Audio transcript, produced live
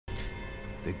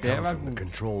They'd come from the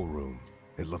control room.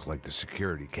 It looked like the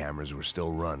security cameras were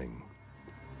still running.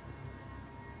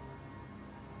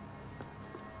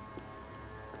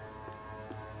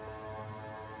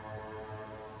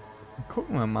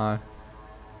 Gucken wir mal.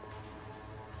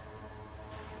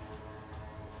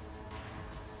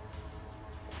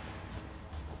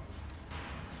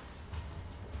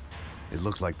 It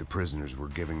looked like the prisoners were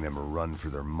giving them a run for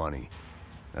their money.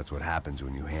 That's what happens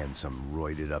when you hand some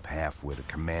roided-up half-wit a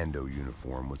commando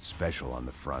uniform with special on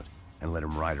the front and let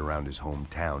him ride around his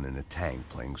hometown in a tank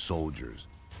playing soldiers.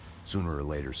 Sooner or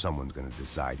later, someone's gonna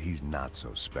decide he's not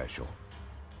so special.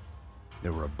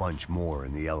 There were a bunch more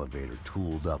in the elevator,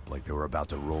 tooled up like they were about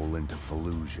to roll into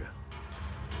Fallujah.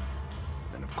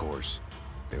 And of course,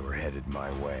 they were headed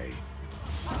my way.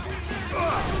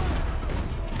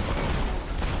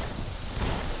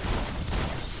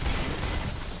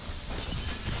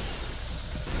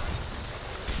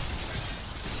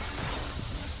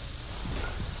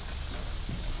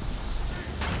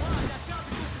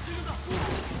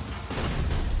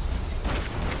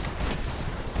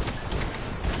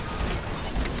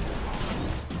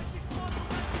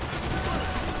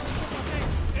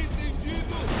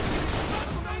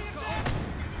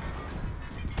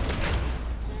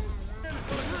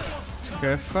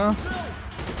 Treffer.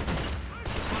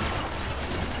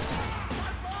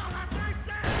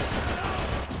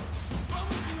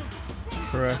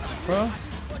 Treffer.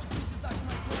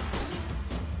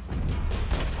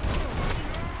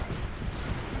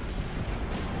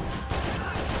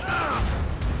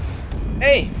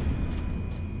 Ey!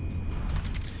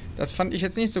 Das fand ich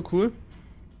jetzt nicht so cool.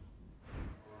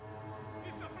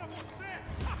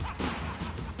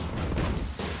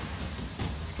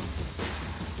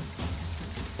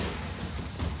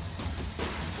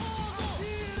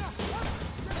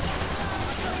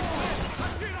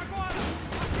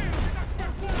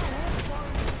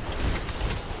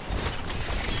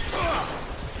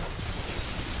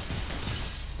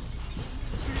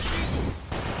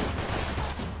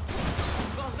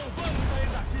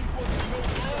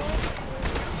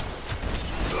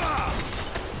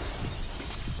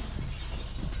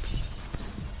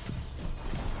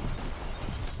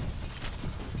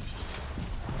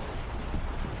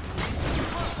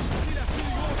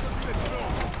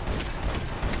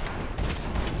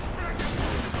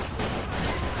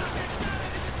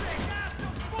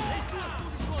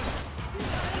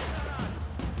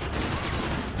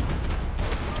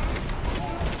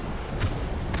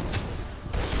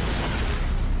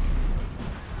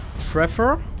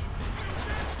 Treffer.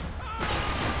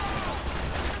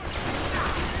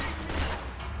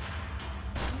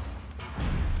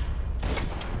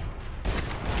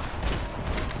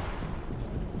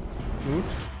 Gut.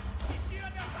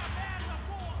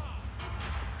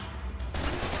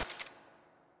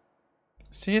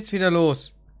 Was ist denn jetzt wieder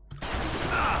los?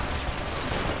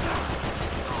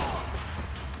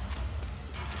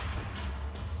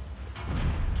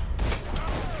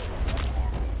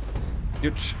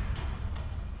 Jutsch.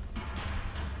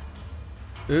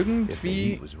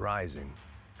 Irgendwie. Was rising.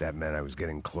 That meant I was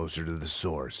getting closer to the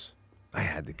source. I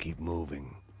had to keep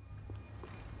moving.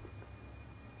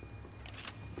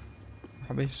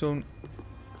 Habe ich so ein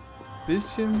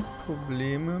bisschen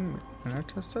Probleme mit meiner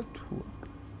Tastatur.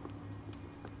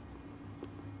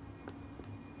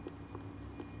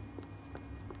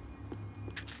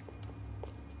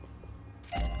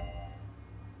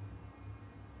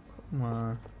 Guck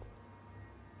mal.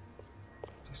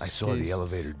 I saw the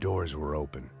elevator doors were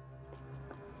open.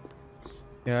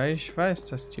 Ja, ich weiß,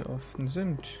 dass die offen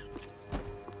sind.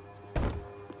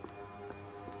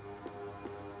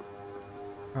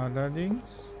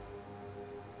 Allerdings.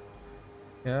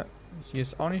 Ja, hier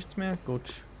ist auch nichts mehr.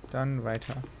 Gut, dann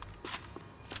weiter.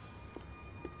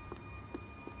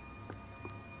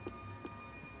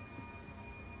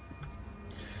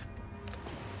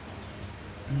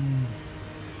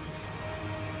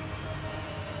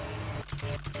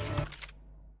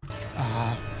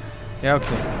 Ah, ja, okay.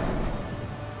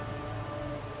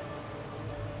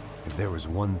 If there was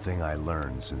one thing I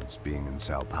learned since being in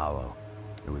Sao Paulo,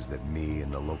 it was that me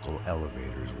and the local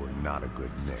elevators were not a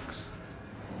good mix.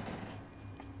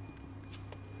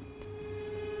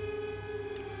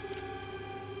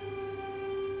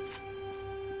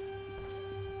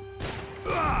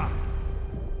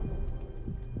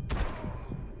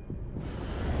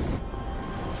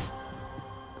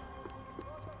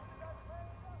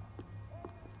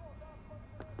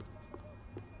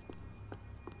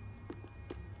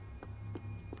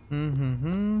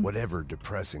 Whatever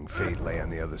depressing fate lay on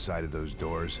the other side of those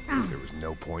doors, there was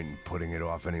no point in putting it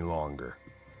off any longer.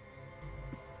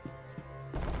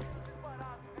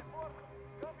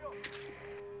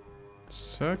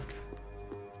 Zack.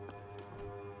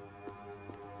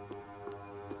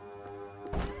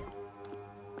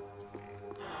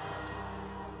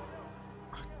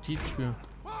 Ach, die Tür.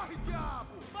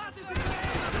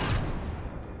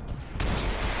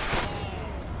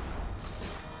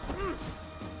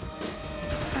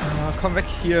 Ah, komm weg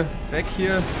hier. Weg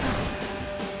hier.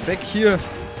 Weg hier.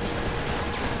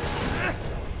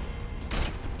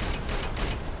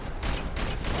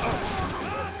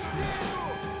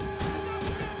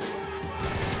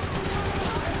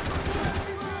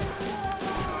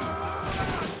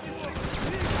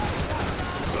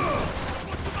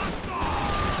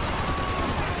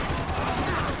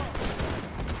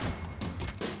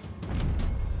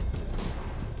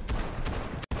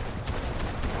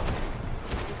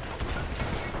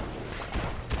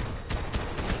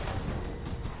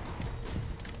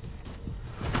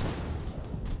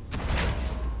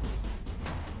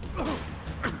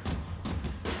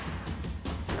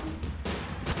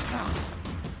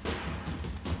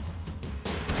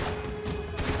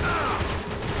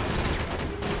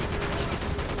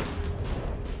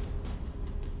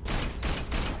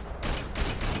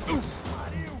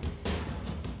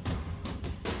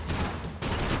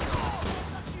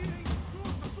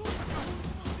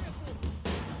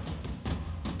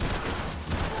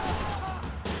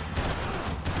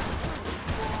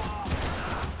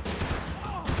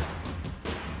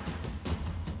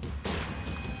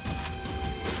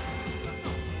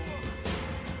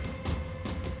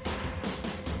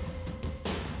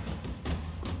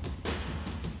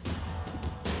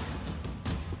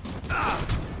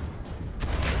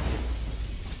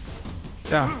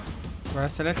 Ja. War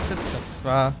das der letzte? Das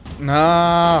war...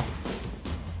 Na.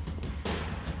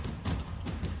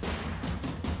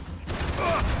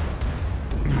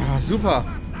 Ah, super.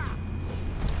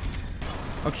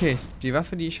 Okay, die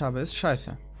Waffe, die ich habe, ist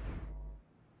scheiße.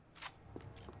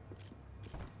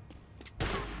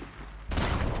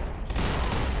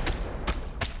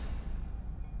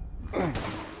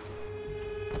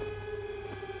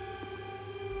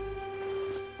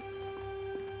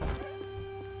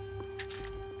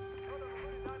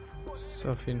 Das ist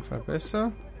auf jeden Fall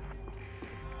besser.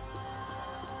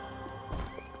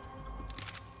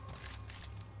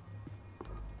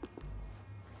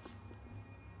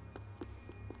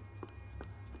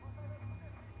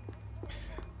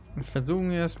 Und versuchen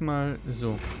wir erstmal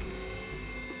so.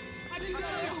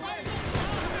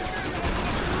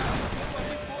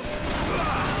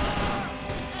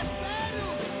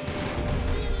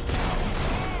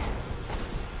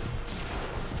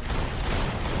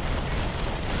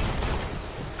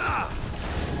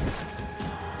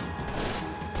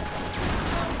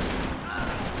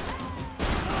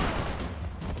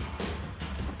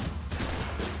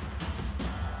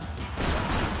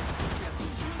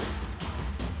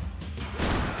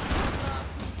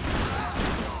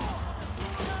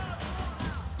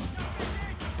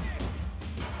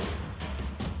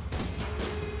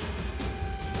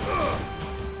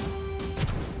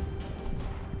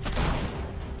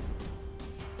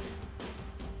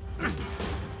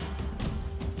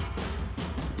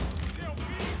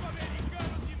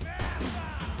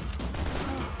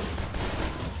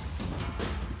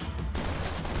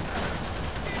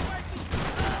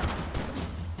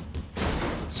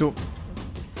 So.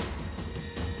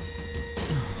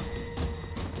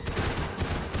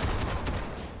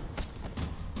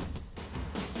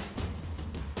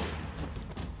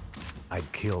 I'd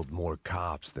killed more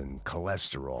cops than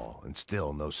cholesterol, and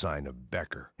still no sign of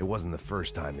Becker. It wasn't the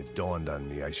first time it dawned on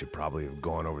me I should probably have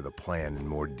gone over the plan in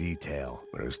more detail,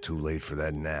 but it was too late for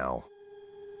that now.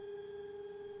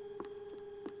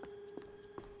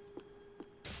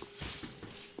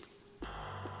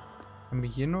 Haben wir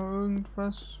hier noch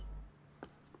irgendwas?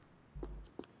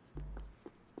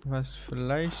 Was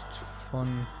vielleicht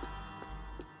von...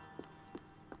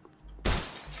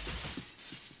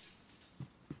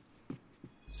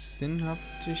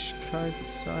 Sinnhaftigkeit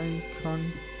sein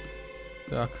kann?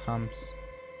 Da kam's.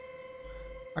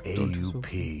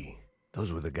 AUP.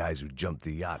 Those were the guys who jumped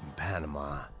the yacht in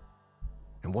Panama.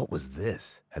 And what was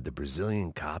this? Had the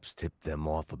Brazilian cops tipped them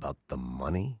off about the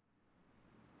money?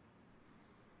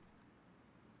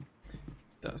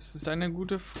 Das ist eine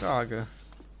gute Frage.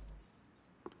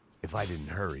 If I didn't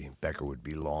hurry, Becker would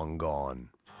be long gone.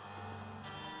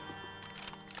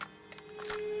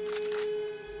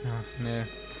 Ja, nee.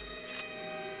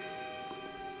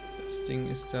 Das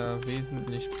Ding ist da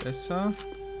wesentlich besser.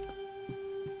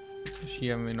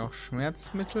 Hier haben wir noch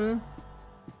Schmerzmittel.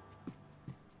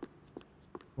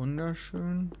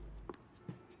 Wunderschön.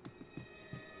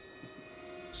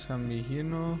 Was haben wir hier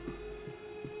noch?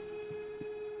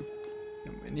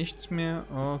 Hier haben wir Nichts mehr.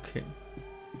 Okay.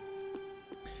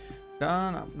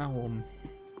 Dann ab nach oben.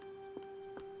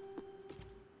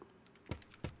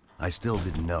 I still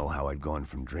didn't know how I'd gone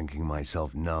from drinking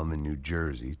myself numb in New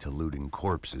Jersey to looting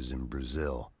corpses in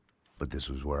Brazil. But this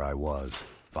was where I was,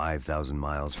 5,000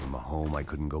 miles from a home I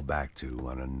couldn't go back to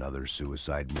on another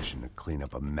suicide mission to clean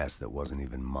up a mess that wasn't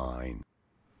even mine.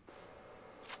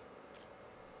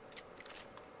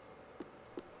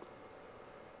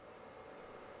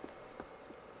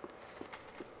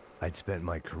 I'd spent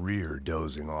my career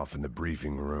dozing off in the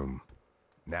briefing room.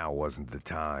 Now wasn't the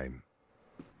time.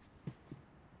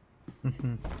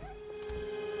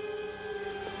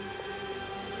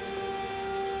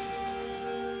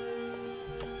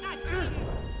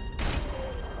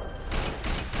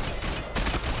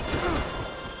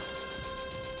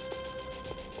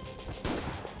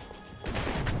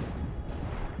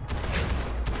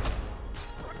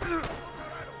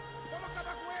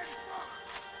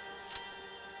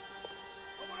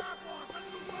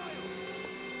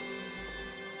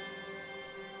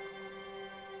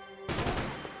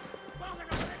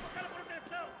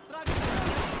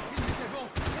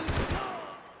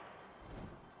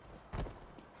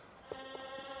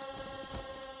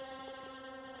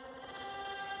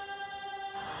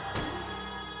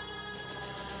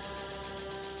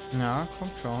 Ja,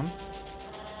 kommt schon.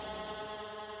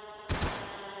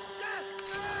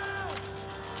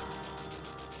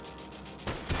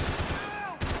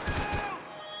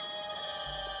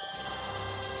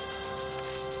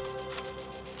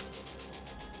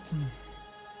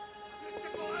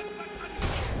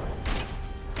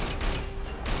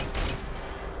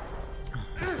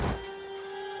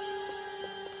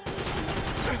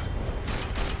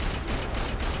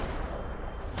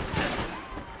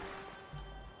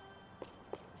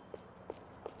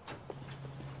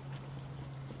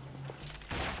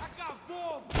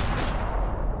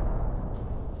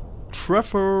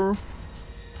 Treffer.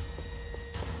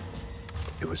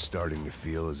 It was starting to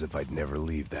feel as if I'd never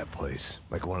leave that place.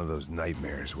 Like one of those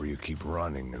nightmares where you keep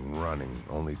running and running,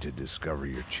 only to discover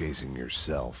you're chasing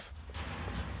yourself.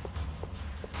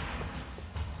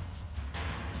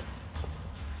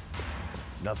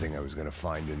 Nothing I was gonna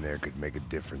find in there could make a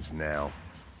difference now.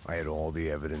 I had all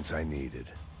the evidence I needed.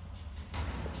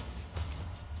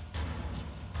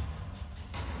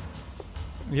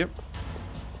 Yep.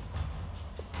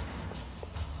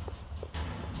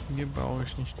 Hier brauche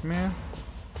ich nicht mehr.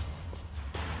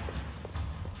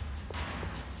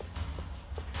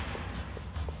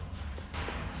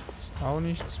 Ist auch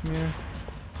nichts mehr.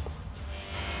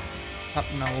 Ab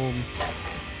nach oben.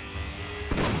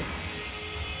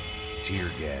 Tear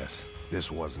gas. This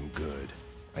wasn't good.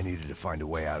 I needed to find a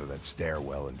way out of that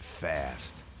stairwell and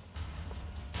fast.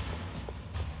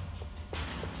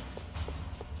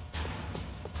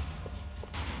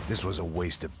 This was a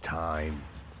waste of time.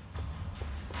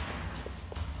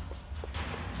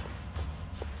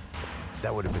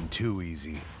 That would have been too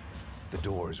easy. The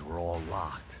doors were all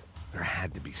locked. There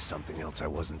had to be something else I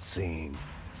wasn't seeing.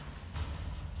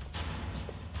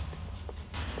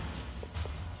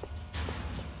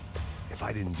 If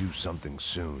I didn't do something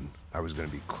soon, I was going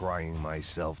to be crying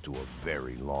myself to a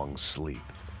very long sleep.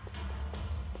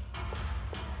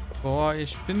 Boah,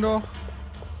 ich bin doch...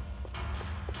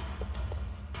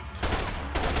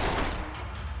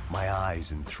 My eyes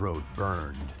and throat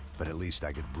burned, but at least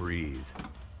I could breathe.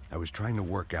 I was trying to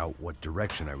work out what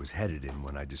direction I was headed in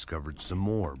when I discovered some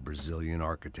more Brazilian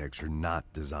architecture not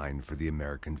designed for the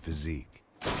American physique.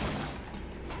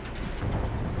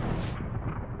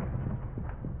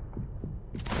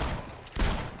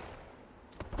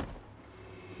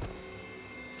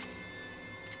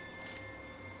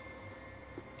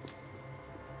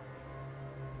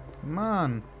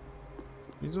 Mann.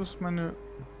 Wieso ist meine...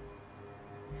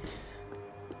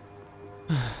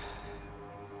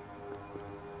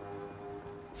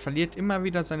 Verliert immer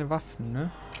wieder seine Waffen,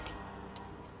 ne?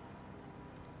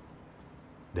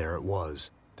 There it was,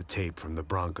 the tape from the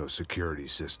Bronco security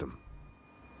system.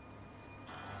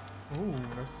 Oh,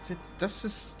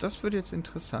 das wird jetzt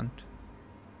interessant.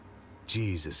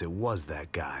 Jesus, it was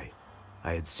that guy.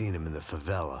 I had seen him in the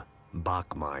favela.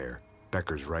 Bachmeyer,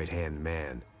 Becker's right-hand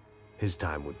man. His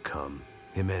time would come.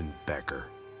 Him and Becker.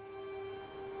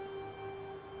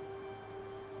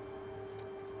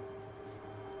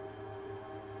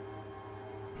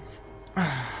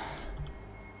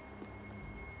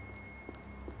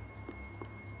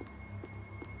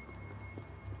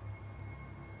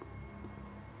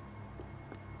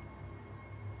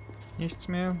 Nichts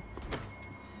mehr.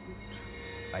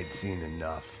 I'd seen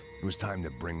enough. It was time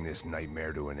to bring this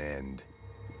nightmare to an end.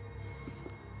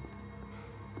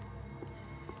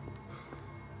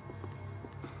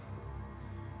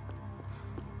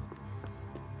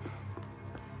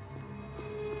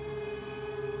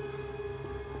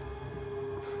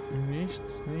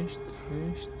 nichts, nichts,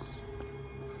 nichts.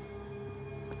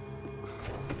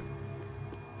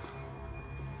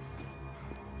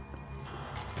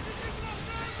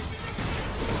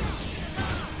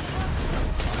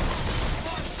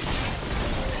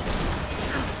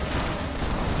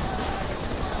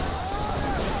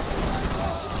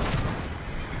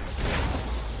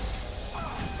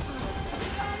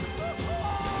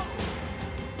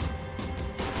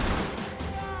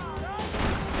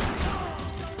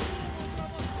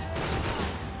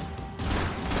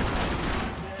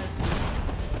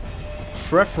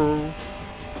 Treffer.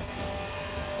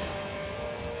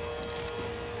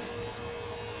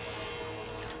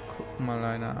 Guck mal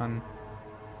einer an.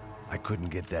 I couldn't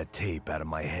get that tape out of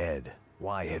my head.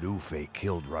 Why had Ufe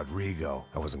killed Rodrigo?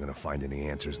 I wasn't gonna find any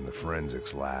answers in the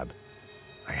forensics lab.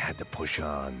 I had to push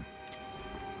on.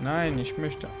 Nein, ich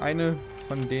möchte eine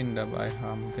von denen dabei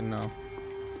haben, genau.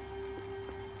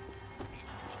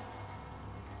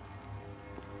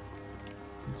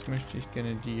 Jetzt möchte ich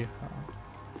gerne die haben.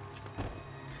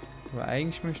 Aber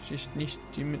eigentlich möchte ich nicht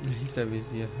die mit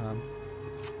Laservisier haben.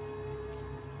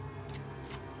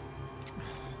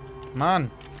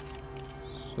 Mann!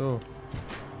 So.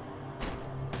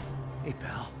 Hey,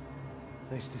 pal.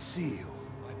 Nice to see you.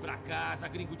 Vai pra casa,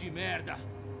 gringo de merda.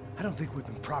 I don't think we've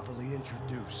been properly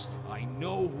introduced. I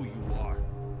know who you are.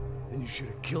 Then you should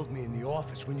have killed me in the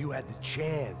office when you had the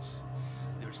chance.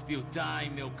 There's still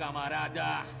time, meu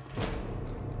camarada.